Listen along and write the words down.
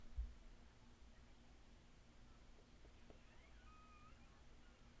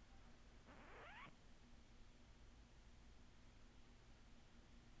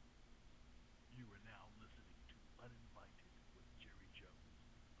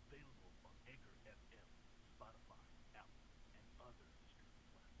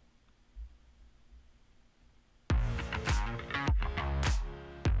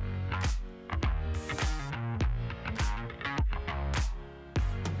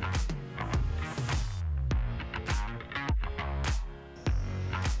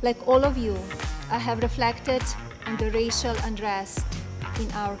Like all of you, I have reflected on the racial unrest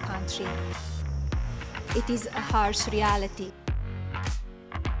in our country. It is a harsh reality.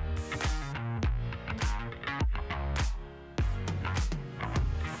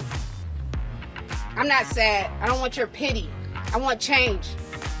 I'm not sad. I don't want your pity. I want change.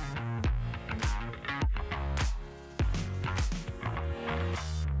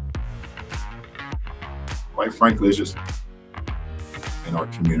 Quite frankly, it's just in our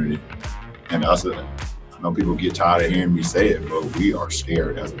community. And us, I know people get tired of hearing me say it, but we are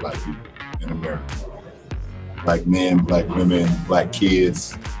scared as Black people in America. Black men, Black women, Black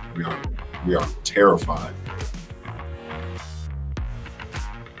kids, we are terrified.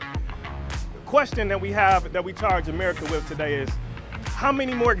 The question that we have, that we charge America with today is, how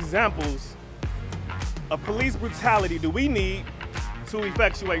many more examples of police brutality do we need to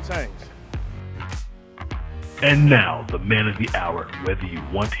effectuate change? And now, the man of the hour, whether you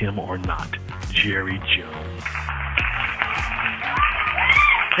want him or not, Jerry Jones.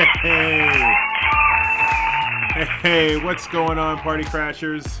 Hey, what's going on, Party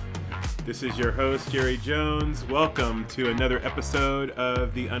Crashers? This is your host, Jerry Jones. Welcome to another episode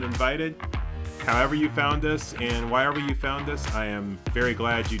of The Uninvited. However you found us and wherever you found us, I am very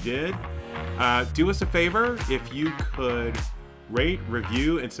glad you did. Do us a favor, if you could rate,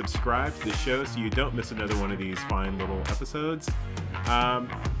 review, and subscribe to the show so you don't miss another one of these fine little episodes.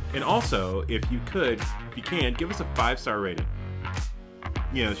 And also, if you can, give us a 5-star rating.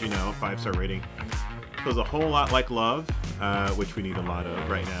 As you know, 5-star rating feels a whole lot like love, which we need a lot of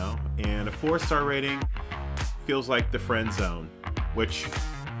right now. And a 4-star rating feels like the friend zone, which,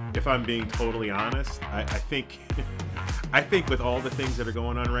 if I'm being totally honest, I think with all the things that are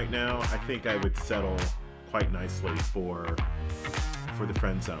going on right now, I think I would settle quite nicely for the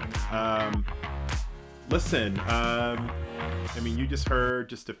friend zone. Listen, you just heard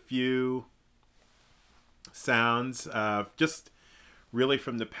just a few sounds, just really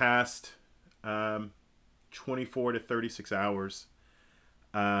from the past 24 to 36 hours.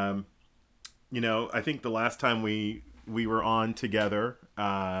 I think the last time we were on together,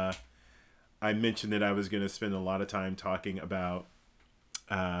 I mentioned that I was going to spend a lot of time talking about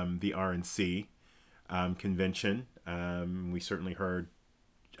the RNC convention. We certainly heard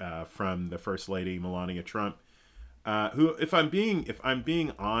from the First Lady, Melania Trump, who, if I'm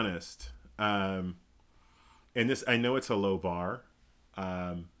being honest, and this, I know it's a low bar.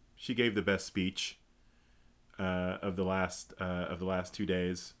 She gave the best speech of the last 2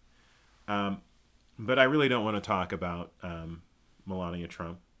 days, but I really don't want to talk about Melania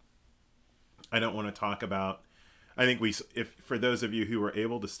Trump. I don't want to talk about. I think if for those of you who were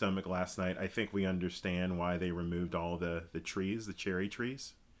able to stomach last night, I think we understand why they removed all the trees, the cherry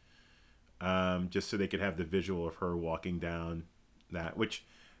trees, just so they could have the visual of her walking down that. Which,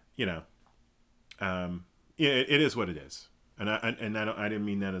 it is what it is, and I didn't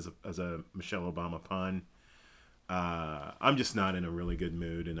mean that as a Michelle Obama pun. I'm just not in a really good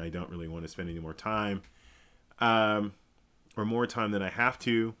mood, and I don't really want to spend any more time, or more time than I have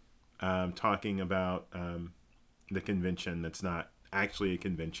to, talking about the convention that's not actually a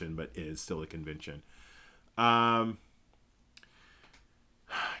convention, but is still a convention.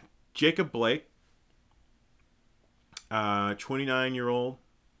 Jacob Blake, 29-year-old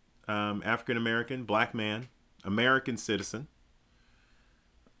African-American, Black man, American citizen,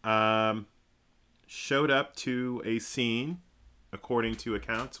 showed up to a scene, according to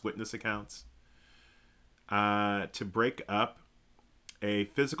witness accounts, to break up a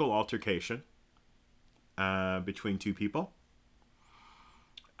physical altercation between two people.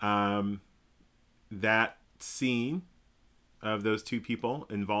 That scene of those two people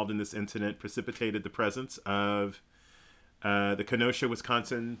involved in this incident precipitated the presence of the Kenosha,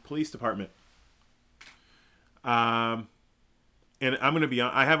 Wisconsin Police Department. And I'm going to be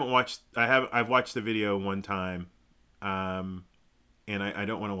honest, I've watched the video one time, and I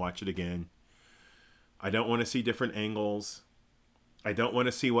don't want to watch it again. I don't want to see different angles. I don't want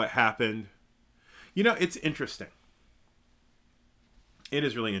to see what happened. It's interesting. It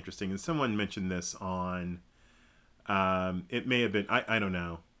is really interesting. And someone mentioned this on, it may have been, I don't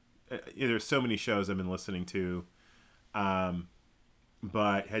know. There's so many shows I've been listening to,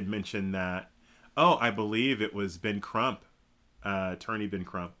 but had mentioned that, I believe it was Ben Crump, attorney Ben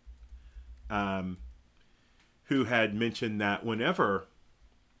Crump, who had mentioned that whenever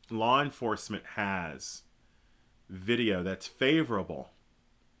law enforcement has video that's favorable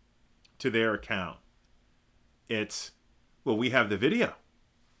to their account, we have the video.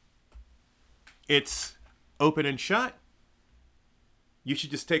 It's open and shut. You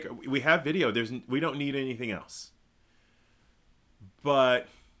should just we have video. We don't need anything else. But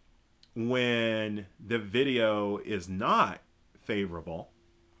when the video is not favorable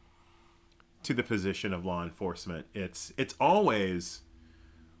to the position of law enforcement. It's always,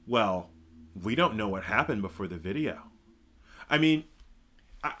 well, we don't know what happened before the video. I mean,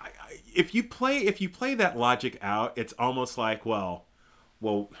 if you play that logic out, it's almost like, well,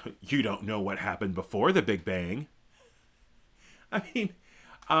 you don't know what happened before the Big Bang. I mean,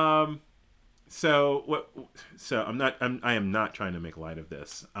 so I am not trying to make light of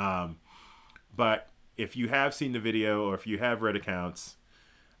this. But if you have seen the video or if you have read accounts,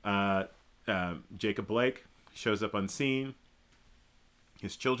 Jacob Blake shows up on scene.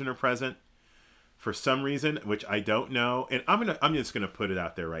 His children are present for some reason, which I don't know. And I'm just gonna put it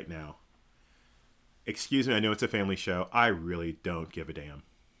out there right now. Excuse me, I know it's a family show. I really don't give a damn.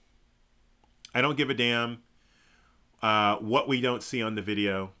 I don't give a damn what we don't see on the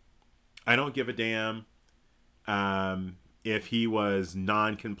video. I don't give a damn if he was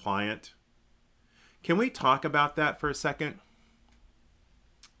non-compliant. Can we talk about that for a second?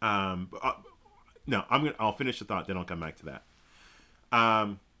 No, I'll finish the thought, then I'll come back to that.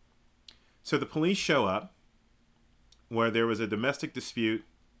 So the police show up where there was a domestic dispute.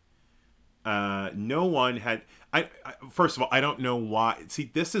 No one had. First of all, I don't know why. See,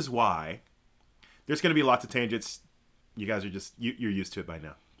 this is why. There's going to be lots of tangents. You guys are just you're used to it by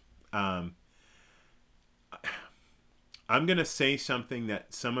now. I'm going to say something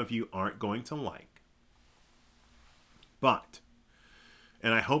that some of you aren't going to like. But,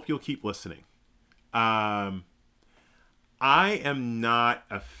 and I hope you'll keep listening. I am not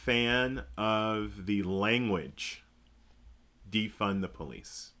a fan of the language, defund the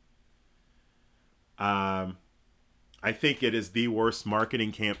police. I think it is the worst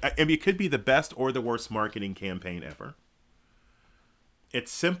marketing I mean, it could be the best or the worst marketing campaign ever.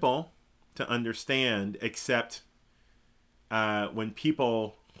 It's simple to understand, except when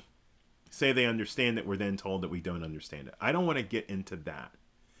people say they understand it, we're then told that we don't understand it. I don't want to get into that.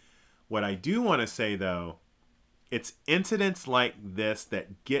 What I do want to say, though, it's incidents like this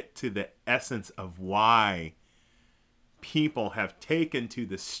that get to the essence of why people have taken to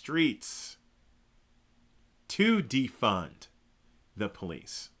the streets to defund the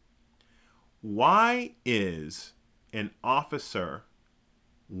police. Why is an officer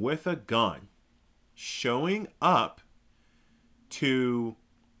with a gun showing up to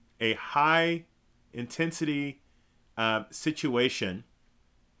a high intensity situation?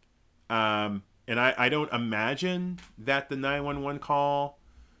 And I don't imagine that the 911 call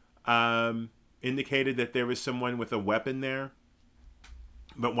indicated that there was someone with a weapon there.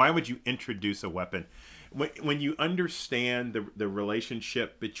 But why would you introduce a weapon? When you understand the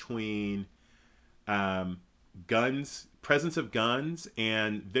relationship between guns, presence of guns,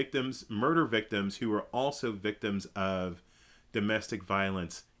 and victims, murder victims who are also victims of domestic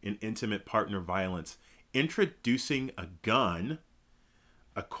violence and intimate partner violence, introducing a gun,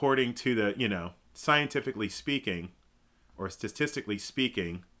 according to the, scientifically speaking or statistically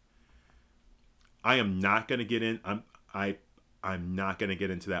speaking, I am not going to get in. I'm not going to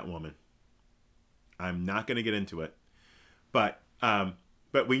get into that woman. I'm not going to get into it. But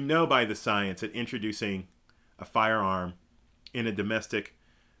we know by the science that introducing a firearm in a domestic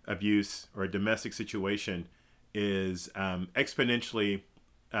abuse or a domestic situation is exponentially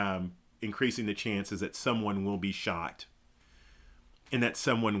increasing the chances that someone will be shot and that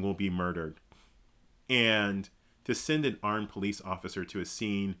someone will be murdered. And to send an armed police officer to a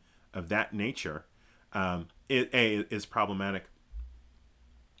scene of that nature, is problematic.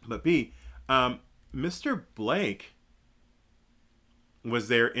 But B, Mr. Blake was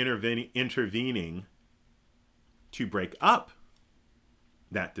there intervening to break up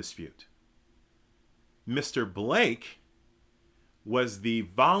that dispute. Mr. Blake was the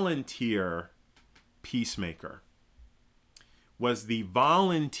volunteer peacemaker, was the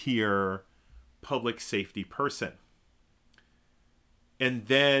volunteer public safety person. And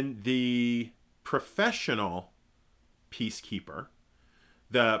then the professional peacekeeper,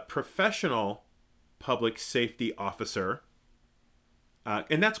 the professional public safety officer,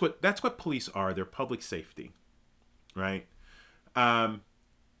 and that's what police are. They're public safety, right?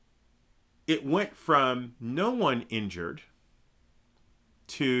 It went from no one injured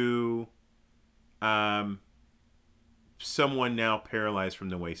to someone now paralyzed from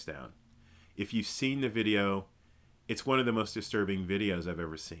the waist down. If you've seen the video, it's one of the most disturbing videos I've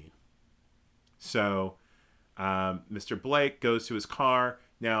ever seen. So Mr. Blake goes to his car.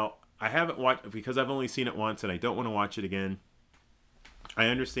 Now, I haven't watched, because I've only seen it once and I don't want to watch it again. I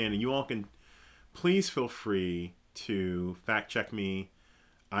understand, and you all can please feel free to fact check me.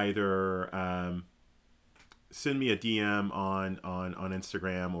 Either send me a DM on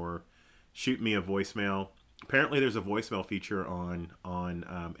Instagram, or shoot me a voicemail. Apparently, there's a voicemail feature on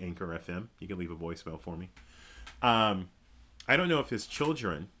Anchor FM. You can leave a voicemail for me. I don't know if his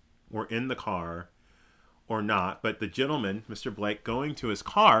children were in the car or not, but the gentleman, Mr. Blake, going to his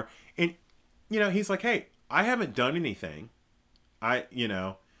car, and he's like, "Hey, I haven't done anything.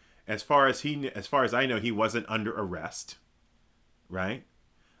 As far as I know, he wasn't under arrest, right?"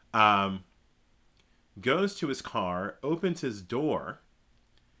 Goes to his car, opens his door,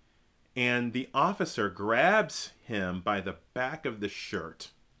 and the officer grabs him by the back of the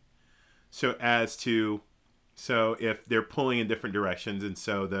shirt. So if they're pulling in different directions, and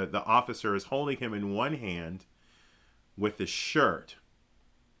so the officer is holding him in one hand with the shirt,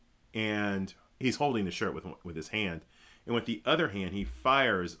 and he's holding the shirt with his hand, and with the other hand he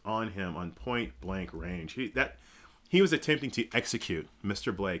fires on him on point blank range. He was attempting to execute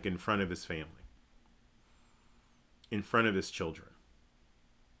Mr. Blake in front of his family, in front of his children.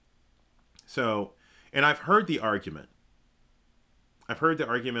 So, and I've heard the argument. I've heard the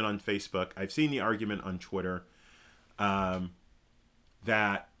argument on Facebook. I've seen the argument on Twitter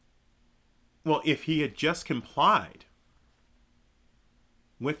that, well, if he had just complied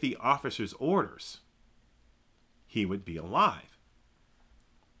with the officer's orders, he would be alive.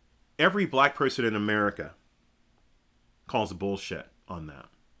 Every black person in America calls bullshit on that.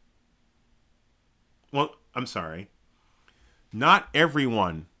 Well, I'm sorry. Not every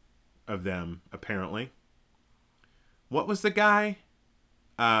one of them, apparently. What was the guy?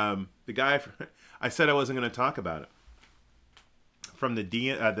 I said I wasn't going to talk about it. From the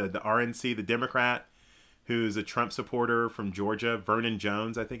RNC, the Democrat, who's a Trump supporter from Georgia, Vernon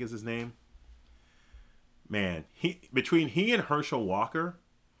Jones, I think is his name. Man, between he and Herschel Walker,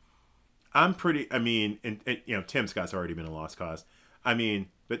 Tim Scott's already been a lost cause.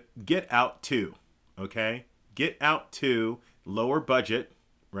 But Get Out 2, okay? Get Out 2, lower budget,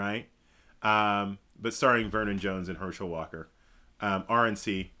 right? But starring Vernon Jones and Herschel Walker.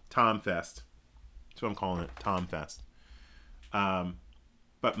 RNC, Tom Fest. That's what I'm calling it, Tom Fest.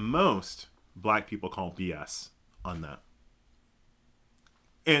 But most black people call BS on that.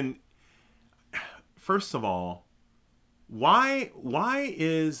 And first of all, why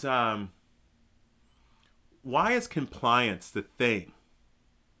is compliance the thing?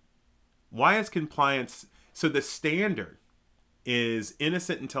 Why is compliance? So the standard is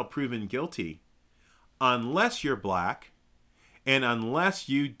innocent until proven guilty, unless you're black, and unless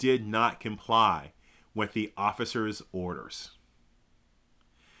you did not comply with the officer's orders.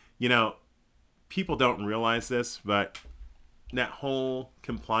 People don't realize this, but that whole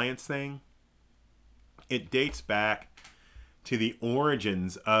compliance thing, it dates back to the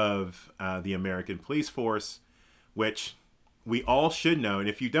origins of the American police force, which we all should know. And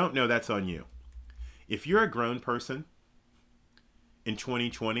if you don't know, that's on you. If you're a grown person in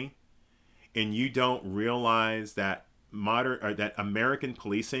 2020 and you don't realize that that American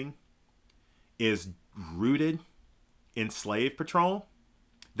policing is rooted in slave patrol,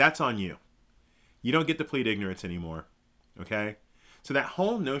 that's on you. You don't get to plead ignorance anymore. Okay? So that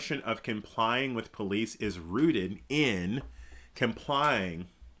whole notion of complying with police is rooted in complying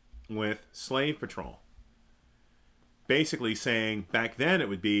with slave patrol. Basically saying, back then it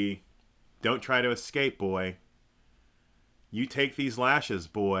would be, don't try to escape, boy. You take these lashes,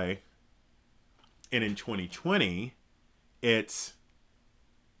 boy. And in 2020, it's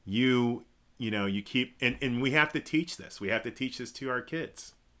you keep, and we have to teach this. We have to teach this to our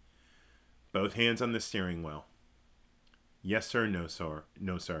kids. Both hands on the steering wheel. Yes, sir. No, sir.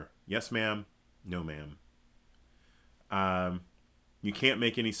 No, sir. Yes, ma'am. No, ma'am. You can't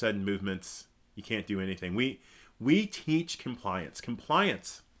make any sudden movements. You can't do anything. We teach compliance.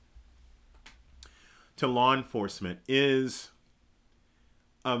 Compliance to law enforcement is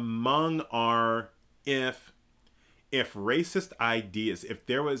among our, if racist ideas, if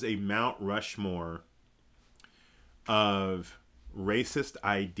there was a Mount Rushmore of racist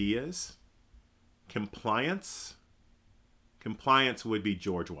ideas, compliance would be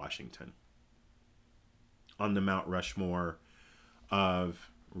George Washington on the Mount Rushmore of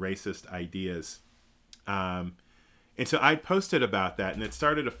racist ideas. And so I posted about that, and it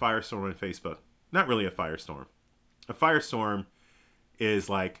started a firestorm on Facebook. Not really a firestorm. A firestorm is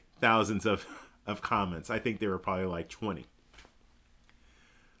like thousands of comments. I think there were probably like 20.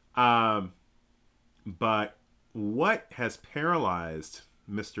 But what has paralyzed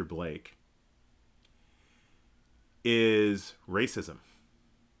Mr. Blake is racism.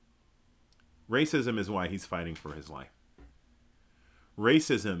 Racism is why he's fighting for his life.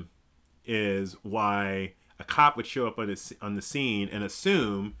 Racism is why a cop would show up on the scene and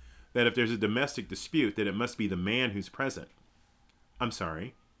assume that if there's a domestic dispute, that it must be the man who's present. I'm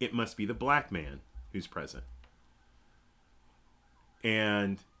sorry. it must be the black man who's present.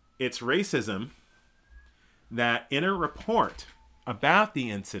 And it's racism that in a report about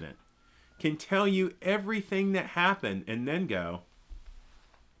the incident can tell you everything that happened and then go,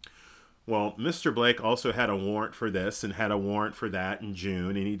 well, Mr. Blake also had a warrant for this and had a warrant for that in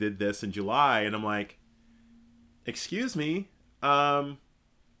June, and he did this in July. And I'm like, excuse me, what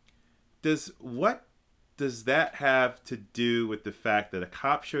does that have to do with the fact that a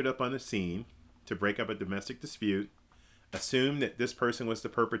cop showed up on the scene to break up a domestic dispute, assumed that this person was the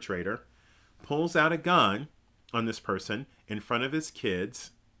perpetrator, pulls out a gun on this person in front of his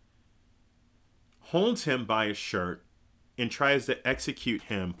kids, holds him by his shirt, and tries to execute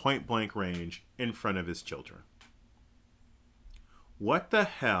him point blank range in front of his children? What the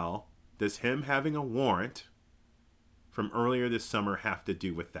hell does him having a warrant from earlier this summer have to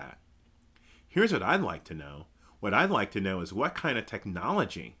do with that? Here's what I'd like to know. What I'd like to know is what kind of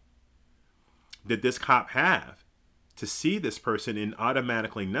technology did this cop have to see this person and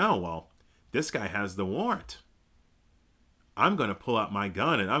automatically know, well, this guy has the warrant. I'm going to pull out my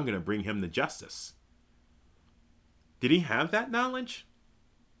gun and I'm going to bring him to justice. Did he have that knowledge?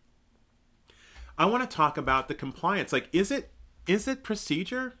 I want to talk about the compliance. Like, is it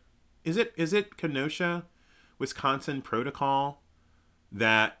procedure? Is it Kenosha, Wisconsin protocol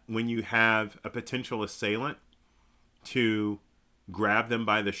that when you have a potential assailant to grab them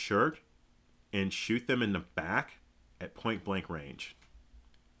by the shirt and shoot them in the back at point blank range?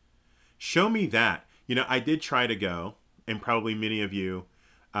 Show me that. You know, I did try to go, and probably many of you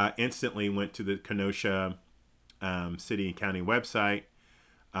instantly went to the Kenosha city and county website.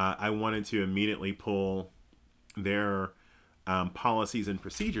 I wanted to immediately pull their policies and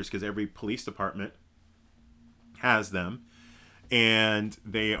procedures because every police department has them, and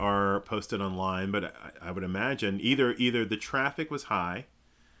they are posted online. But I would imagine either the traffic was high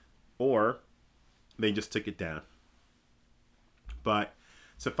or they just took it down. But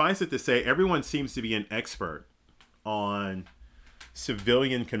suffice it to say, everyone seems to be an expert on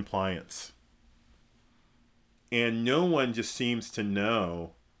civilian compliance. And no one just seems to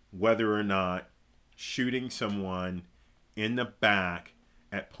know whether or not shooting someone in the back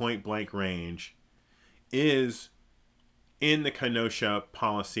at point blank range is in the Kenosha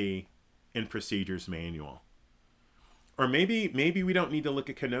policy and procedures manual. Or maybe we don't need to look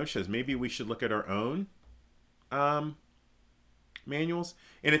at Kenosha's. Maybe we should look at our own manuals.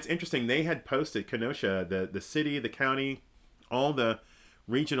 And it's interesting, they had posted, Kenosha, the city, the county, all the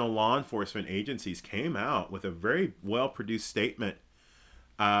regional law enforcement agencies came out with a very well produced statement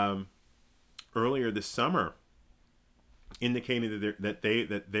earlier this summer, indicating that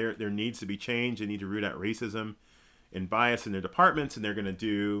there needs to be change. They need to root out racism and bias in their departments, and they're going to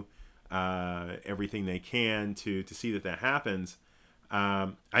do everything they can to see that happens.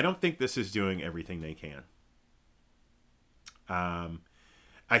 I don't think this is doing everything they can.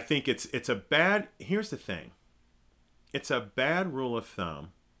 I think it's a bad. Here's the thing. It's a bad rule of thumb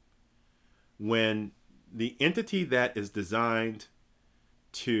when the entity that is designed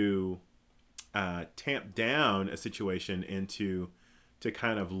to tamp down a situation and to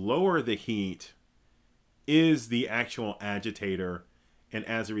kind of lower the heat is the actual agitator. And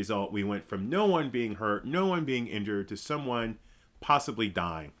as a result, we went from no one being hurt, no one being injured, to someone possibly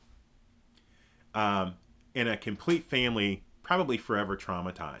dying. And a complete family probably forever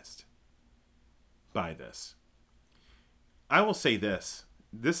traumatized by this. I will say this.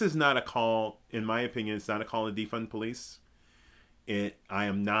 This is not a call, in my opinion, it's not a call to defund police. I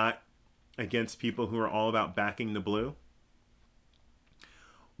am not against people who are all about backing the blue.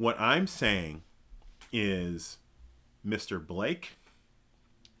 What I'm saying is Mr. Blake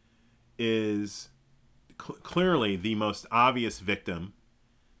is clearly the most obvious victim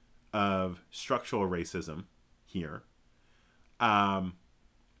of structural racism here. And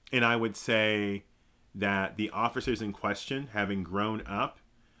I would say that the officers in question, having grown up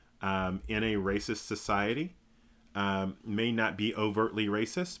in a racist society, may not be overtly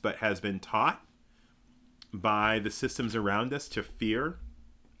racist, but has been taught by the systems around us to fear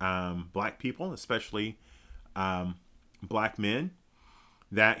black people, especially black men,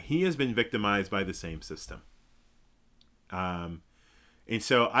 that he has been victimized by the same system. And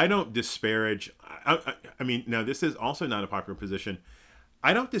so I don't disparage, I mean, now this is also not a popular position.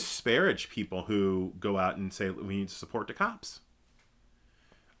 I don't disparage people who go out and say we need to support the cops.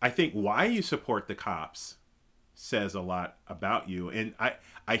 I think why you support the cops says a lot about you. And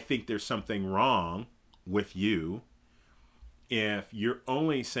I think there's something wrong with you if you're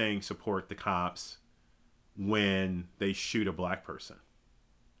only saying support the cops when they shoot a black person.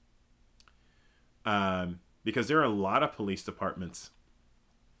 Because there are a lot of police departments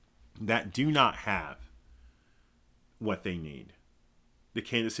that do not have what they need. The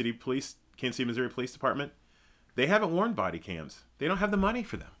Kansas City, Missouri Police Department, they haven't worn body cams. They don't have the money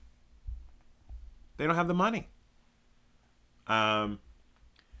for them. They don't have the money. The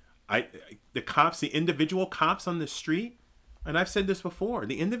individual cops on the street, and I've said this before,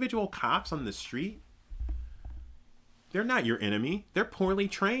 the individual cops on the street, they're not your enemy. They're poorly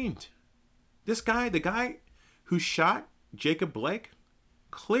trained. The guy who shot Jacob Blake,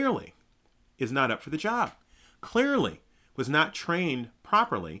 clearly is not up for the job. Clearly was not trained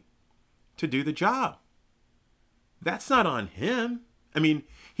properly to do the job. That's not on him. I mean,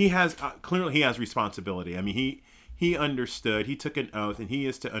 he has clearly he has responsibility. I mean, he understood. He took an oath, and he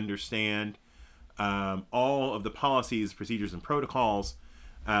is to understand all of the policies, procedures, and protocols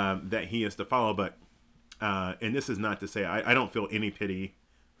that he is to follow. But and this is not to say I don't feel any pity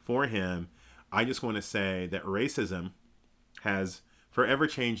for him. I just want to say that racism has forever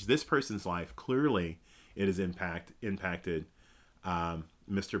changed this person's life. Clearly, it has impacted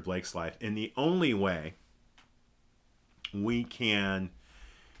Mr. Blake's life. And the only way we can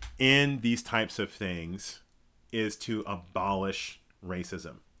end these types of things is to abolish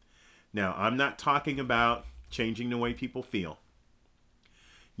racism. Now, I'm not talking about changing the way people feel.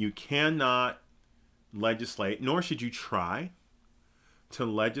 You cannot legislate, nor should you try to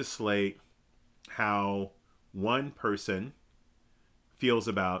legislate how one person feels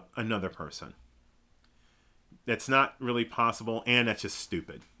about another person. That's not really possible, and that's just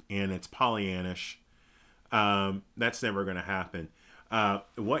stupid, and it's Pollyannish. That's never going to happen.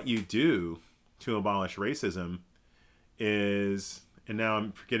 What you do to abolish racism is, and now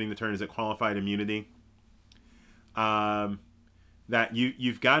I'm forgetting the term, is it qualified immunity? That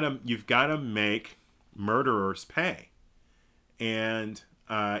you've got to make murderers pay, and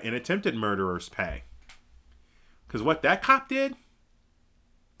attempted murderers pay. Because what that cop did,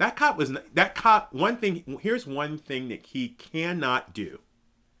 here's one thing that he cannot do.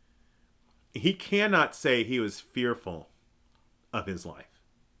 He cannot say he was fearful of his life.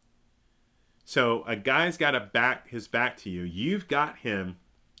 So a guy's got his back to you. You've got him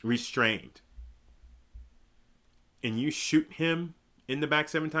restrained. And you shoot him in the back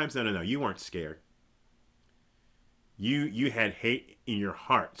 7 times? No. You weren't scared. You had hate in your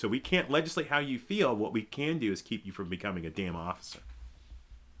heart. So we can't legislate how you feel. What we can do is keep you from becoming a damn officer.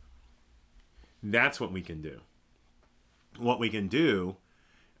 That's what we can do. What we can do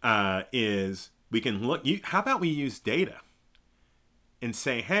is we can look. How about we use data and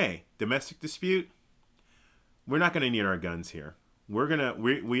say, hey, domestic dispute, we're not going to need our guns here.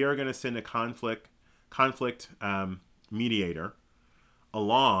 We are gonna send a conflict mediator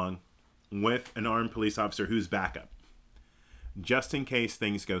along with an armed police officer who's backup, just in case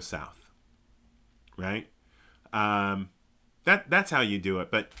things go south. Right? That's how you do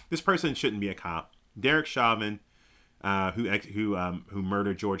it. But this person shouldn't be a cop. Derek Chauvin, who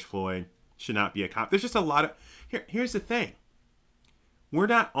murdered George Floyd, should not be a cop. There's just a lot of. Here's the thing. We're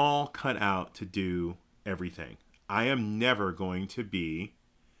not all cut out to do everything. I am never going to be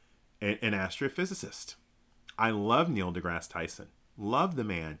an astrophysicist. I love Neil deGrasse Tyson. Love the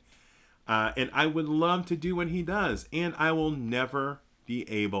man. And I would love to do what he does. And I will never be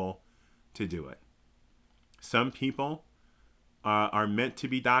able to do it. Some people are meant to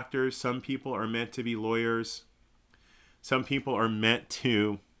be doctors. Some people are meant to be lawyers. Some people are meant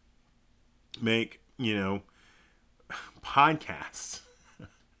to make, podcasts.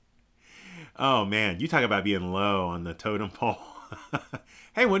 Oh man, you talk about being low on the totem pole.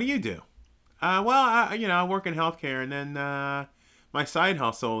 Hey, what do you do? I work in healthcare, and then my side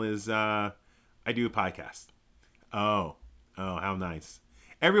hustle is I do a podcast. Oh, how nice.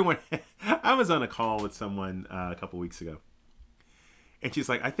 Everyone, I was on a call with someone a couple weeks ago, and she's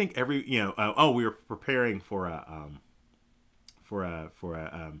like, I think we were preparing for a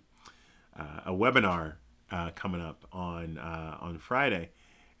webinar coming up on Friday.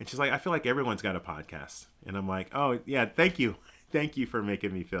 And she's like, I feel like everyone's got a podcast. And I'm like, oh yeah, thank you. Thank you for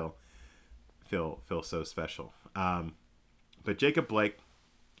making me feel so special. But Jacob Blake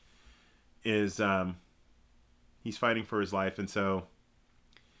is, he's fighting for his life. And so,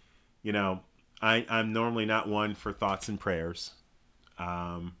 I'm normally not one for thoughts and prayers.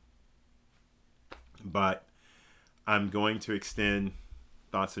 But I'm going to extend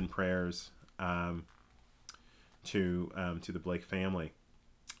thoughts and prayers to the Blake family.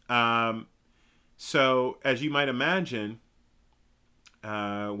 So as you might imagine,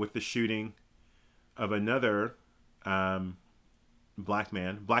 with the shooting of another black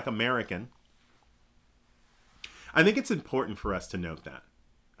American, I think it's important for us to note that.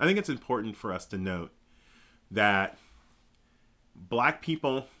 I think it's important for us to note that black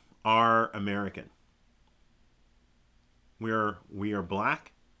people are American. We are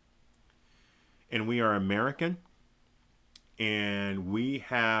black, and we are American, and we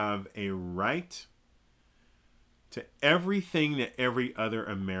have a right to everything that every other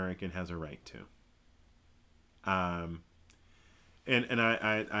American has a right to. And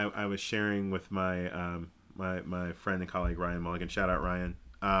I was sharing with my my friend and colleague Ryan Mulligan, shout out Ryan,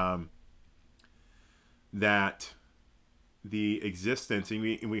 that the existence, and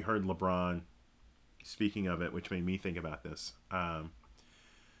we heard LeBron speaking of it, which made me think about this,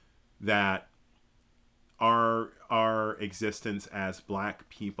 that our existence as black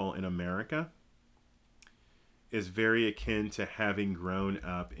people in America is very akin to having grown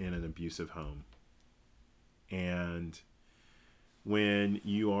up in an abusive home. And when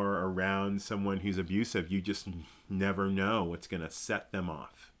you are around someone who's abusive, you just never know what's going to set them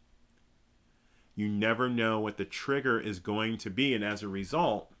off. You never know what the trigger is going to be. And as a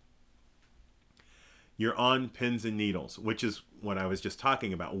result, you're on pins and needles, which is what I was just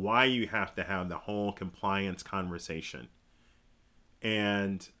talking about, why you have to have the whole compliance conversation.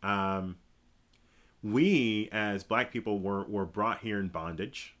 And we, as black people, were brought here in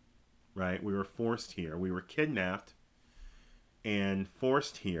bondage, right? We were forced here. We were kidnapped and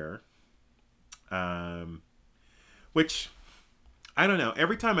forced here, which, I don't know.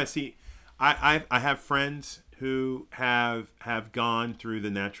 Every time I see, I have friends who have gone through the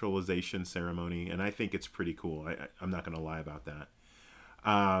naturalization ceremony, and I think it's pretty cool. I'm not going to lie about that.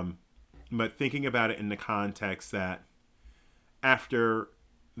 But thinking about it in the context that after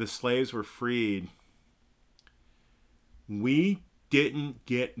the slaves were freed, we didn't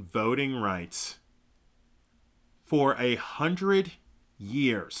get voting rights for 100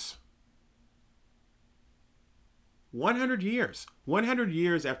 years. 100 years. 100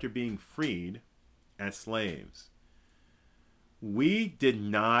 years after being freed as slaves, we did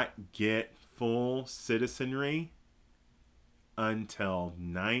not get full citizenry until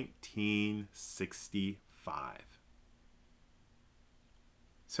 1965.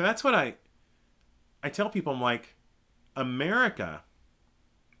 So that's what I tell people. I'm like, America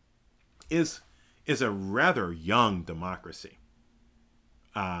is a rather young democracy.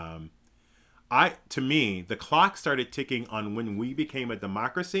 To me, the clock started ticking on when we became a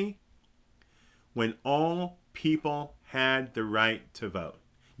democracy, when all people had the right to vote.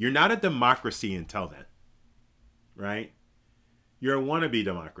 You're not a democracy until then, right? You're a wannabe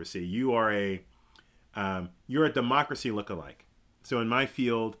democracy. You're a democracy lookalike. So in my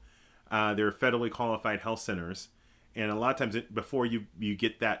field, there are federally qualified health centers. And a lot of times, before you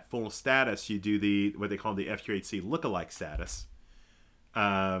get that full status, you do what they call the FQHC lookalike status.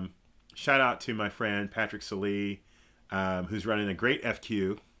 Shout out to my friend Patrick Salee, who's running a great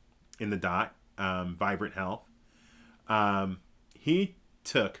FQ in the DOT, Vibrant Health. He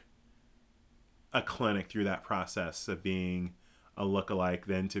took a clinic through that process of being a lookalike,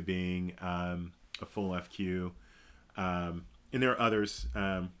 then to being a full FQ. And there are others,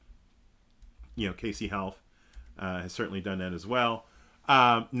 Casey Health. Has certainly done that as well.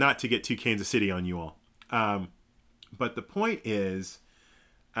 Not to get too Kansas City on you all. But the point is,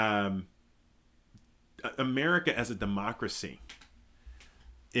 America as a democracy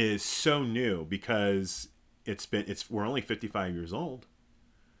is so new because we're only 55 years old.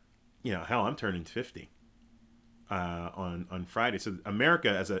 Hell, I'm turning 50 on Friday. So America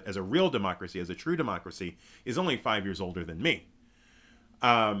as a real democracy, as a true democracy, is only 5 years older than me.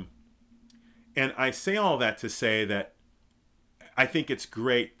 And I say all that to say that I think it's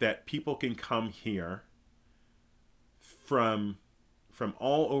great that people can come here from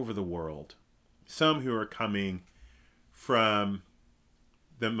all over the world. Some who are coming from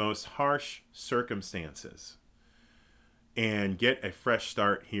the most harsh circumstances and get a fresh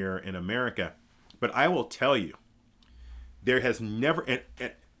start here in America. But I will tell you, there has never, and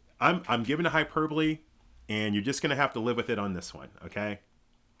I'm giving a hyperbole, and you're just going to have to live with it on this one, okay?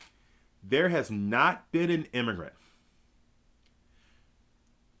 There has not been an immigrant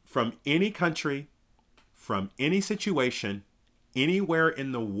from any country, from any situation, anywhere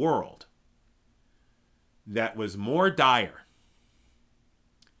in the world that was more dire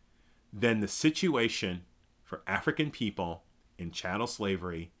than the situation for African people in chattel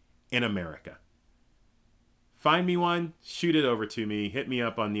slavery in America. Find me one, shoot it over to me, hit me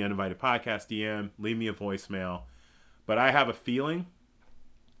up on the Uninvited Podcast DM, leave me a voicemail. But I have a feeling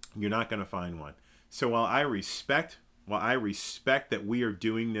you're not going to find one. So while I respect that we are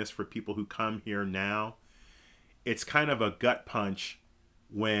doing this for people who come here now, it's kind of a gut punch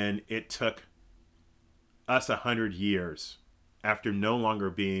when it took us 100 years after no longer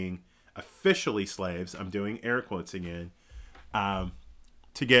being officially slaves. I'm doing air quotes again.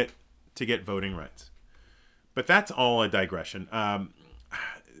 to get voting rights. But that's all a digression.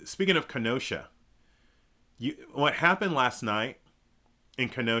 Speaking of Kenosha, what happened last night in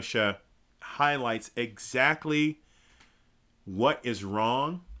Kenosha highlights exactly what is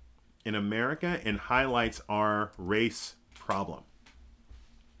wrong in America and highlights our race problem.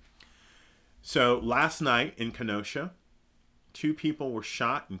 So last night in Kenosha, 2 people were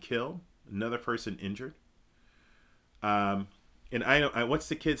shot and killed, another person injured. And what's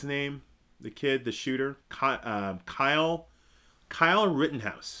the kid's name? The shooter, Kyle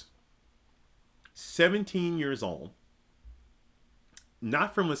Rittenhouse, 17 years old,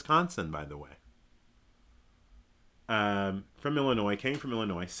 not from Wisconsin, by the way. From Illinois, came from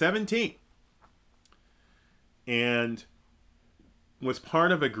Illinois, 17, and was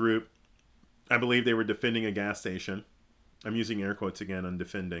part of a group. I believe they were defending a gas station. I'm using air quotes again on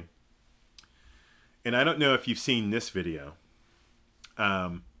defending. And I don't know if you've seen this video,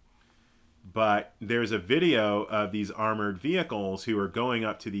 but there's a video of these armored vehicles who are going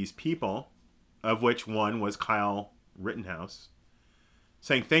up to these people, of which one was Kyle Rittenhouse,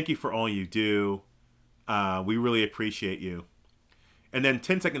 saying, "Thank you for all you do. We really appreciate you." And then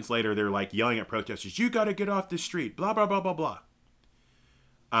 10 seconds later, they're like yelling at protesters, "You got to get off the street, blah, blah, blah, blah,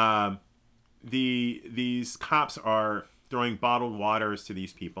 blah." These cops are throwing bottled waters to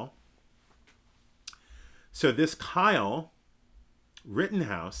these people. So this Kyle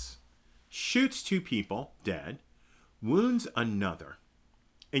Rittenhouse shoots 2 people dead, wounds another.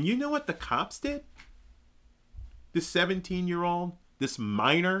 And you know what the cops did? This 17-year-old, this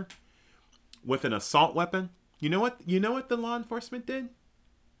minor with an assault weapon, you know what the law enforcement did?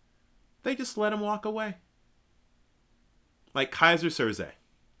 They just let him walk away. Like Kaiser Soze.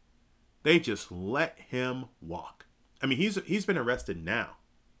 They just let him walk. I mean, he's been arrested now.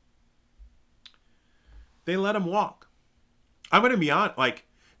 They let him walk. I'm going to be honest, like,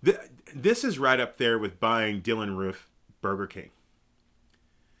 this is right up there with buying Dylan Roof Burger King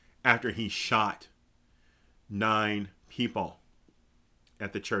after he shot 9 people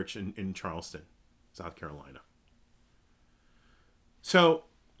at the church in Charleston, South Carolina. So,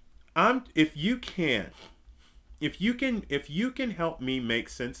 if you can help me make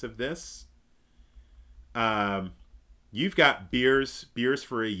sense of this, you've got beers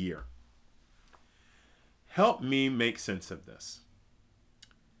for a year. Help me make sense of this.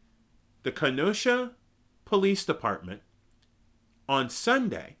 The Kenosha Police Department on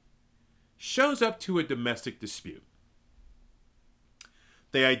Sunday shows up to a domestic dispute.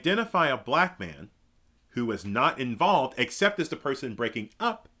 They identify a black man who was not involved except as the person breaking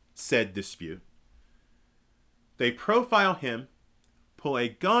up said dispute. They profile him, pull a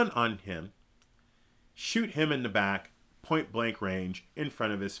gun on him, shoot him in the back, point blank range, in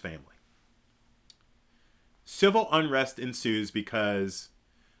front of his family. Civil unrest ensues because,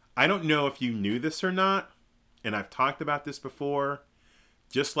 I don't know if you knew this or not, and I've talked about this before,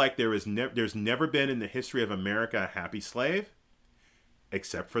 just like there's never been in the history of America a happy slave,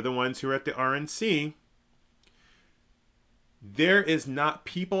 except for the ones who are at the RNC. There is not,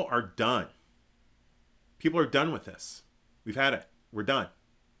 people are done. People are done with this. We've had it. We're done.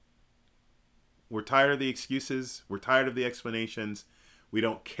 We're tired of the excuses. We're tired of the explanations. We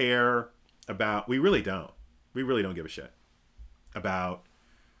don't care about, we really don't give a shit about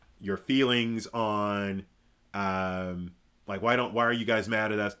your feelings on, like, why are you guys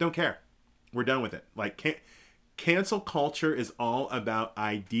mad at us? Don't care. We're done with it. Like, cancel culture is all about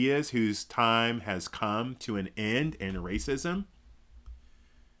ideas whose time has come to an end, and racism.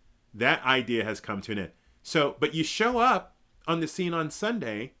 That idea has come to an end. So, but you show up on the scene on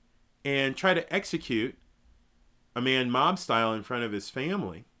Sunday and try to execute a man mob style in front of his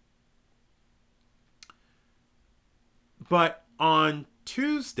family. But on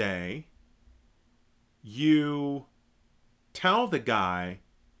Tuesday, you tell the guy,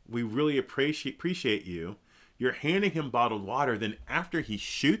 "We really appreciate you." You're handing him bottled water. Then after he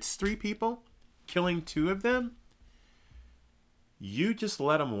shoots 3 people, killing 2 of them, you just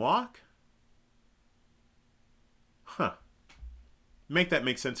let him walk? Huh. Make that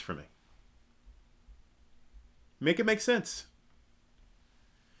make sense for me. Make it make sense.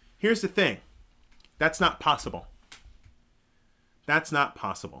 Here's the thing. That's not possible. That's not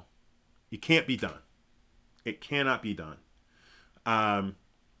possible. It can't be done. It cannot be done. I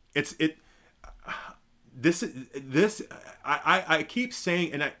keep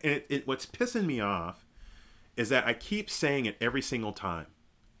saying, and what's pissing me off is that I keep saying it every single time.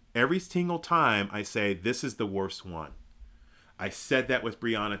 Every single time I say, this is the worst one. I said that with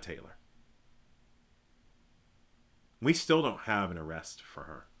Breonna Taylor. We still don't have an arrest for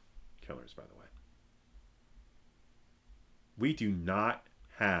her killers, by the way. We do not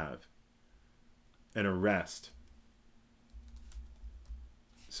have an arrest.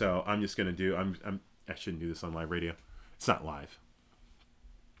 So I'm just going to do, I shouldn't do this on live radio. It's not live.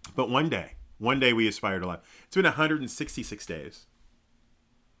 But one day we aspire to live. It's been 166 days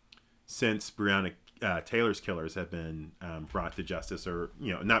since Breonna Taylor's killers have been brought to justice, or,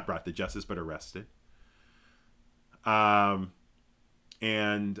 not brought to justice, but arrested. So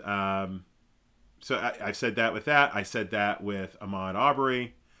I've said that with that. I said that with Ahmaud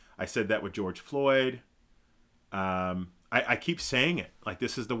Arbery. I said that with George Floyd. I keep saying it. Like,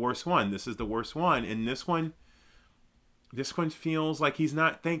 this is the worst one. This is the worst one. And this one feels like he's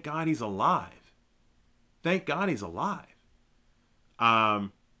not. Thank God he's alive. Thank God he's alive.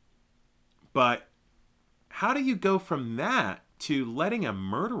 But how do you go from that to letting a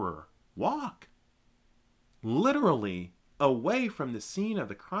murderer walk literally away from the scene of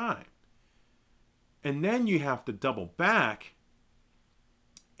the crime? And then you have to double back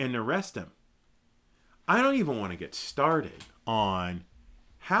and arrest him. I don't even want to get started on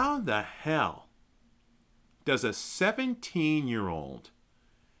how the hell does a 17-year-old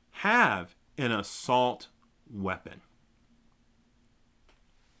have an assault weapon?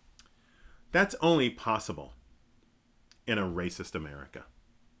 That's only possible in a racist America.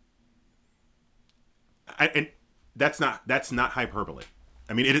 And that's not hyperbole.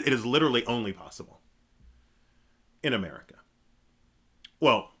 I mean, it is literally only possible in America.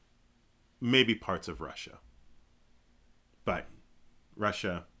 Well, maybe parts of Russia. But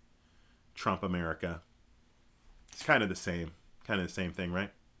Russia, Trump America, it's kind of the same thing,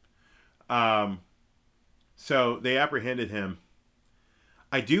 right? So they apprehended him.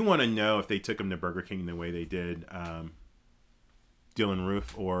 I do want to know if they took him to Burger King the way they did Dylan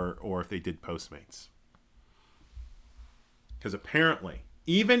Roof, or if they did Postmates. Because apparently,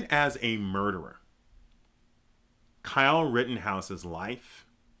 even as a murderer, Kyle Rittenhouse's life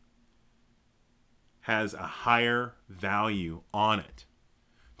has a higher value on it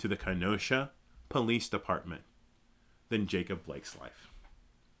to the Kenosha Police Department than Jacob Blake's life.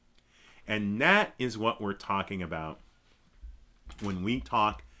 And that is what we're talking about when we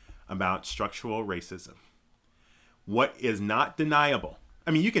talk about structural racism. What is not deniable,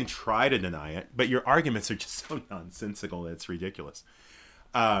 I mean, you can try to deny it, but your arguments are just so nonsensical that it's ridiculous.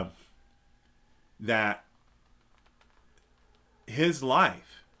 That his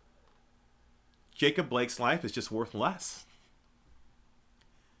life, Jacob Blake's life, is just worth less.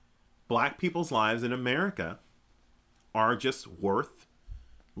 Black people's lives in America are just worth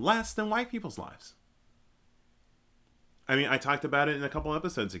less than white people's lives. I mean, I talked about it in a couple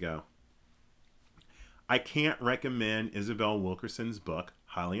episodes ago. I can't recommend Isabel Wilkerson's book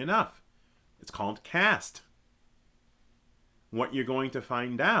highly enough. It's called Caste. What you're going to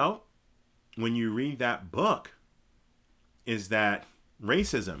find out when you read that book is that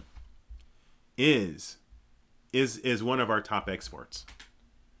racism is one of our top exports.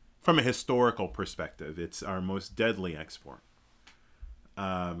 From a historical perspective, it's our most deadly export.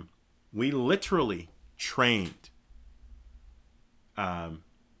 We literally trained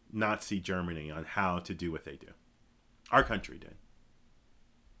Nazi Germany on how to do what they do. Our country did.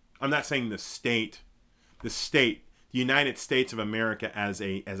 I'm not saying the United States of America as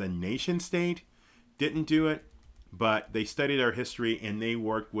a nation state didn't do it, but they studied our history and they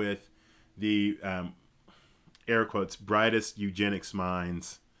worked with the air quotes brightest eugenics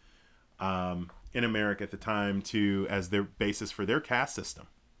minds in America at the time as their basis for their caste system.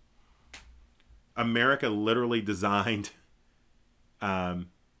 America literally designed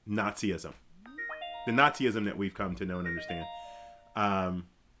Nazism, the Nazism that we've come to know and understand.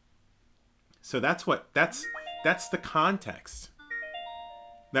 So that's the context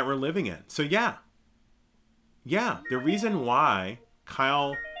that we're living in. So yeah, the reason why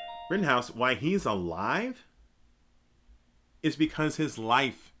Kyle Rittenhouse, why he's alive, is because his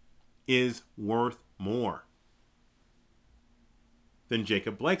life is worth more than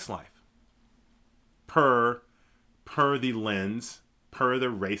Jacob Blake's life. Per the lens, per the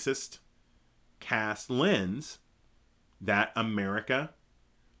racist caste lens that America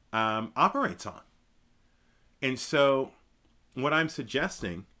operates on. And so what I'm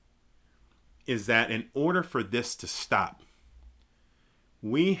suggesting is that in order for this to stop,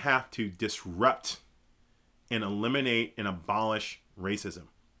 we have to disrupt and eliminate and abolish racism.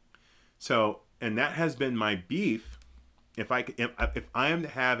 So, and that has been my beef. If I am to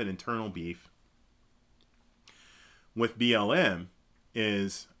have an internal beef with BLM,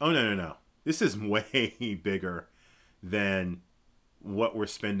 is, oh no, this is way bigger than what we're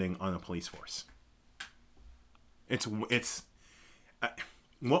spending on a police force. It's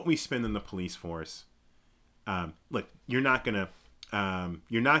what we spend on the police force. Look, you're not gonna.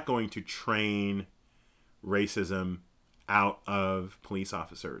 you're not going to train racism out of police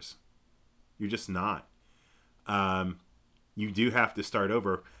officers. You're just not. You do have to start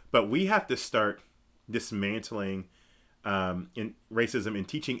over, but we have to start dismantling in racism and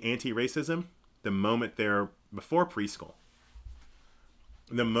teaching anti-racism the moment they're before preschool.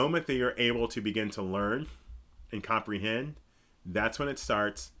 The moment that you're able to begin to learn and comprehend, that's when it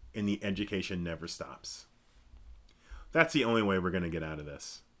starts, and the education never stops. That's the only way we're going to get out of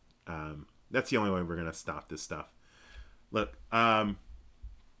this. That's the only way we're going to stop this stuff. Look, I'm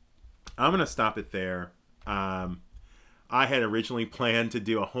going to stop it there. I had originally planned to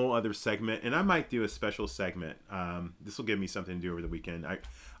do a whole other segment, and I might do a special segment. This will give me something to do over the weekend. I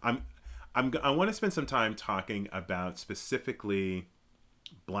want to spend some time talking about specifically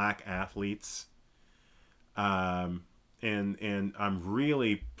Black athletes. And I'm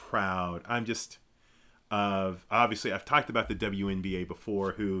really proud. I'm just obviously I've talked about the WNBA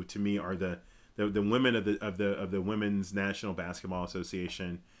before, who to me are the women of the Women's National Basketball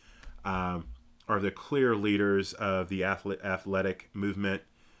Association, are the clear leaders of the athletic movement,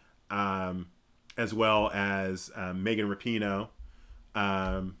 as well as Megan Rapinoe,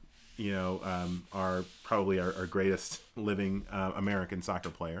 are probably our greatest living American soccer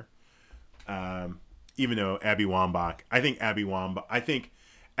player. Even though Abby Wambach, I think Abby Wambach,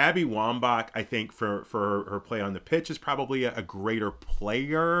 for her play on the pitch is probably a greater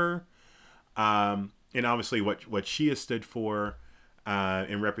player. And obviously what she has stood for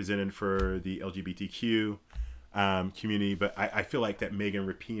and represented for the LGBTQ community. But I feel like that Megan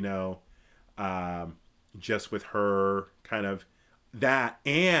Rapinoe, just with her kind of that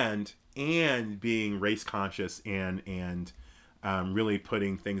and being race conscious and really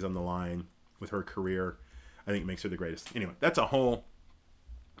putting things on the line with her career, I think makes her the greatest. Anyway, that's a whole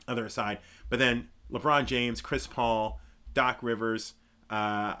other aside. But then LeBron James, Chris Paul, Doc Rivers.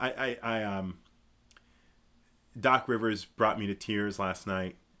 Doc Rivers brought me to tears last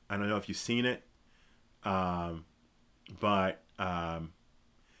night. I don't know if you've seen it, but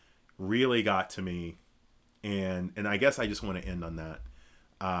really got to me. And I guess I just want to end on that.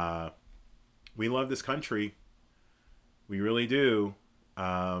 We love this country. We really do.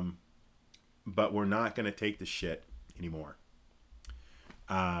 But we're not going to take the shit anymore.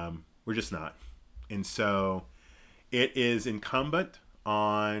 We're just not. And so it is incumbent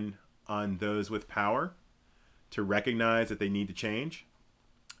on those with power to recognize that they need to change.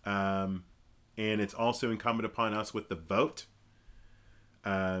 And it's also incumbent upon us with the vote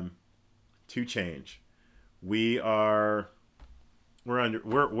to change. We're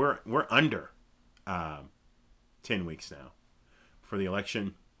under 10 weeks now for the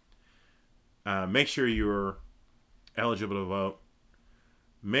election. Make sure you're eligible to vote.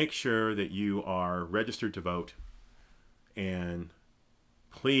 Make sure that you are registered to vote. And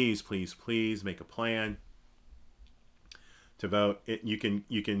please, please, please make a plan to vote. You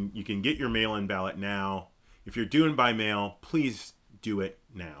can get your mail-in ballot now. If you're doing by mail, please do it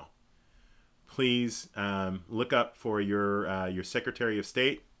now. Please look up for your Secretary of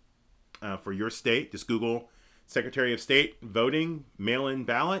State for your state. Just Google Secretary of State voting mail-in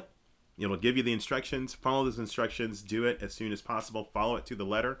ballot. It'll give you the instructions. Follow those instructions. Do it as soon as possible. Follow it to the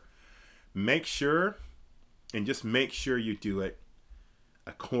letter. Make sure you do it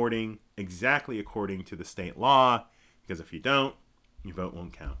exactly according to the state law, because if you don't, your vote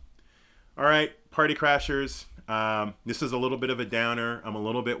won't count. All right, party crashers. This is a little bit of a downer. I'm a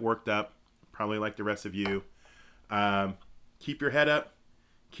little bit worked up, probably like the rest of you. Keep your head up,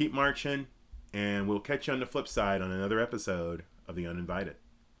 keep marching, and we'll catch you on the flip side on another episode of The Uninvited.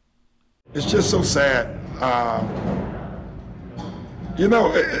 It's just so sad.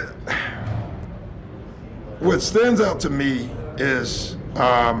 What stands out to me is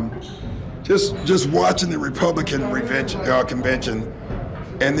just watching the Republican convention,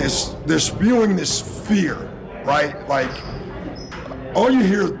 and they're spewing this fear, right? Like, all you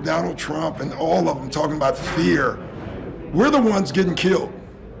hear is Donald Trump and all of them talking about fear. We're the ones getting killed.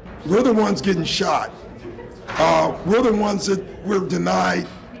 We're the ones getting shot. We're the ones that we're denied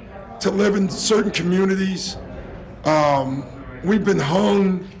to live in certain communities. We've been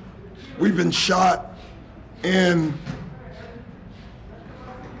hung, we've been shot, and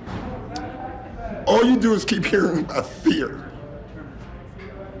all you do is keep hearing about fear.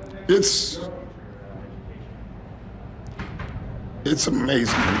 It's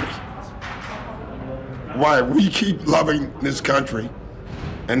amazing to me why we keep loving this country,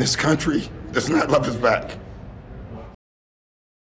 and this country does not love us back.